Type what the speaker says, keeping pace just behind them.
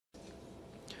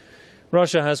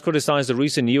Russia has criticized the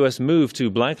recent U.S. move to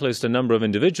blacklist a number of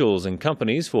individuals and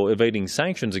companies for evading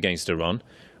sanctions against Iran.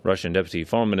 Russian Deputy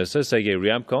Foreign Minister Sergei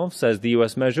Ryabkov says the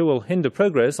U.S. measure will hinder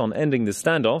progress on ending the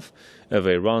standoff over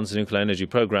Iran's nuclear energy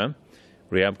program.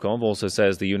 Ryabkov also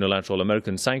says the unilateral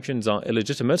American sanctions are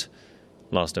illegitimate.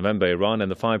 Last November, Iran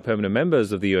and the 5 permanent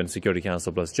members of the UN Security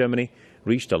Council plus Germany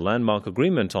reached a landmark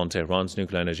agreement on Tehran's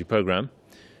nuclear energy program.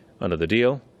 Under the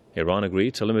deal, Iran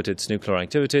agreed to limit its nuclear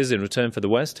activities in return for the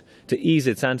West to ease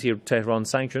its anti-Tehran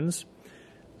sanctions.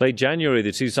 Late January,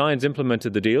 the two sides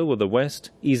implemented the deal, with the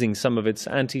West easing some of its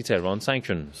anti-Tehran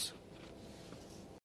sanctions.